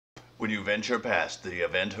When you venture past the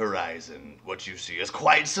event horizon, what you see is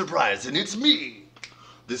quite surprising. It's me,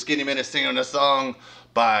 the Skinny Menace, singing a song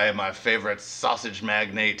by my favorite sausage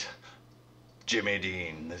magnate, Jimmy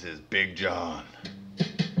Dean. This is Big John.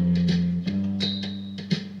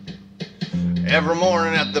 Every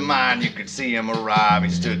morning at the mine you could see him arrive. He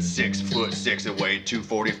stood 6'6" and weighed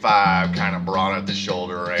 245, kind of broad at the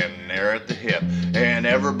shoulder and narrow at the hip. And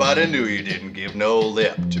everybody knew you didn't give no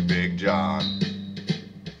lip to Big John.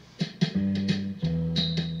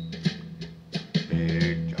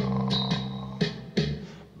 Big John.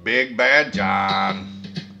 Big Bad John.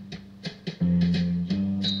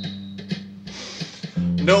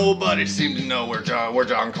 Nobody seemed to know where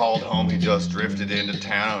John called home. He just drifted into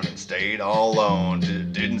town and stayed all alone.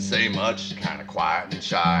 Didn't say much, kind of quiet and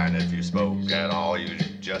shy. And if you spoke at all, you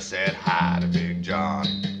just said hi to Big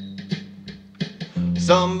John.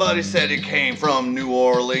 Somebody said he came from New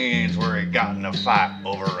Orleans, where he got in a fight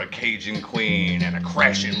over a Cajun queen, and a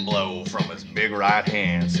crashing blow from his big right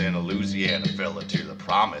hand sent a Louisiana fella to the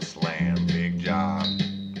promised land. Big John.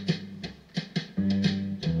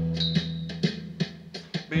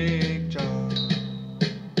 Big John.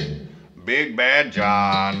 Big Bad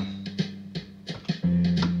John.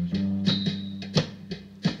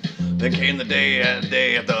 Then came the day at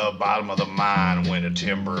the bottom of the mine when the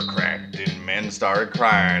timber cracked and men started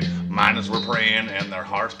crying. Miners were praying and their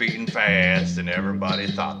hearts beating fast, and everybody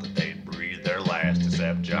thought that they'd breathe their last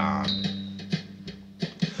except John.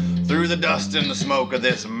 Through the dust and the smoke of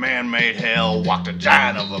this man-made hell walked a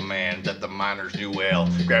giant of a man that the miners knew well.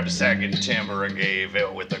 Grabbed a sagging timber and gave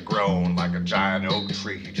it with a groan. Like a giant oak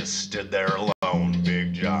tree, he just stood there alone.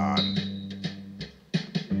 Big John.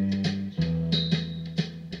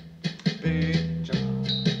 Big John.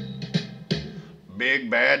 Big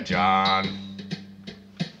Bad John.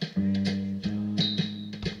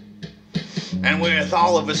 And with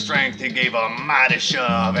all of his strength, he gave a mighty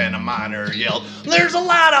shove, and a miner yelled, "There's a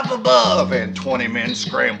light up above!" And 20 men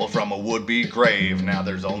scrambled from a would-be grave. Now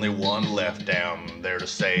there's only one left down there to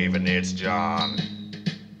save, and it's John.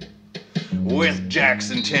 With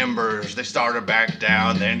jacks and timbers, they started back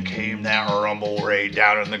down. Then came that rumble right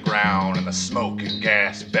down in the ground, and the smoke and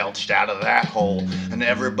gas belched out of that hole, and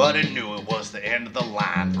everybody knew it was the end of the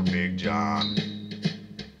line for Big John.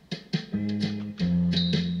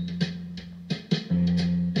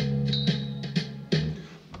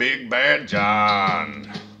 Big Bad John.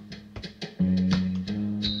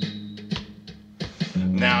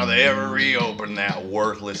 Now they ever reopened that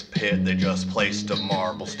worthless pit, they just placed a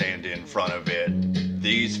marble stand in front of it.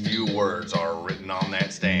 These few words are written on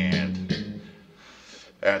that stand.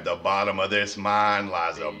 At the bottom of this mine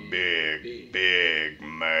lies a big, big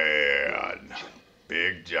man.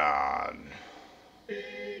 Big John.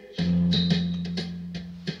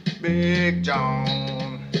 Big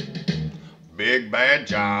John. Big Bad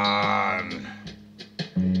John.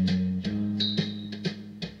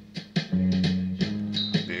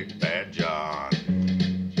 Big Bad John.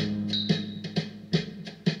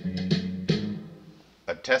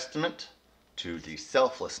 A testament to the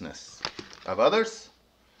selflessness of others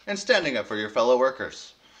and standing up for your fellow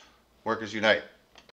workers. Workers unite.